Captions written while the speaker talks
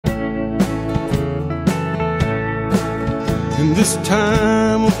In this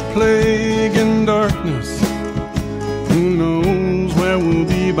time of plague and darkness, who knows where we'll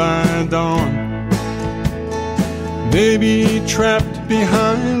be by dawn? Maybe trapped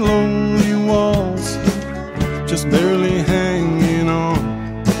behind lonely walls, just barely hanging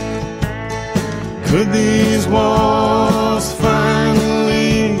on. Could these walls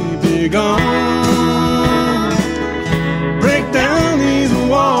finally be gone? Break down these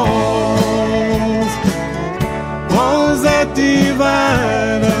walls, walls that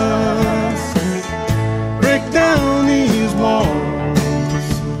divide us. Break down these walls,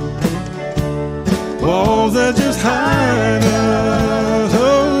 walls that just hide us.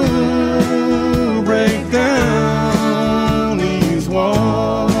 Oh, break down these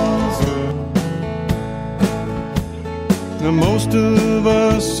walls. Now most of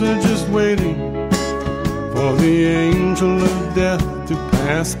us are just waiting for the angel of death to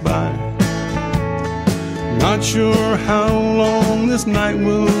pass by. Not sure how long this night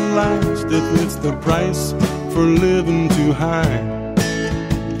will last, if it's the price for living too high.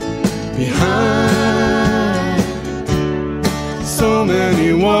 Behind so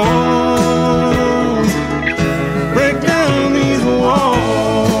many walls, break down these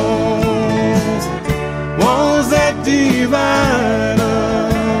walls, walls that divide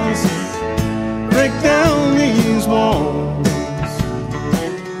us. Break down these walls,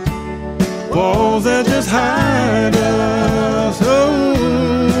 walls that just hide us.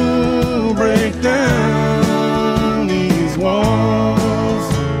 Oh, break down these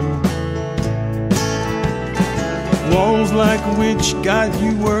walls, walls like which God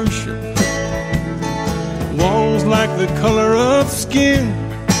you worship, walls like the color of skin,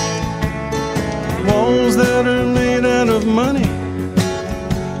 walls that are made out of money,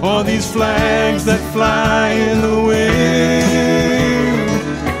 or these flags that fly in the wind.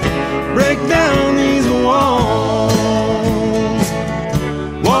 Break down these walls,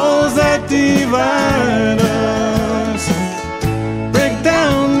 walls that divide us. Break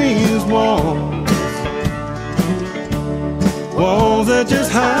down these walls, walls that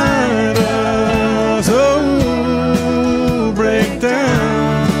just hide us. Oh, break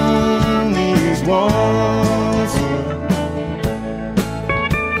down these walls.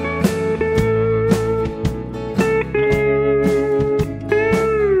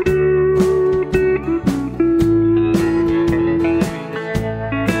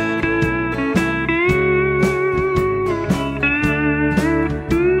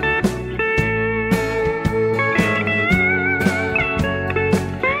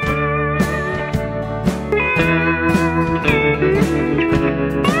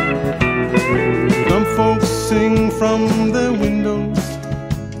 From their windows,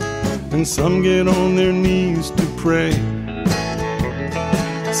 and some get on their knees to pray.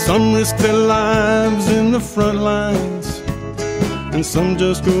 Some risk their lives in the front lines, and some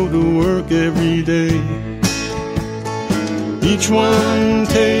just go to work every day. Each one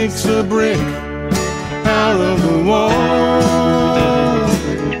takes a brick out of the wall.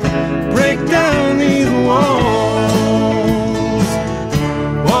 Break down these walls,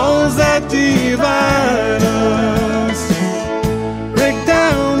 walls that divide us.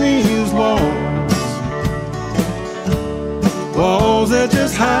 Walls that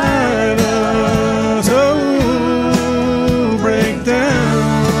just hide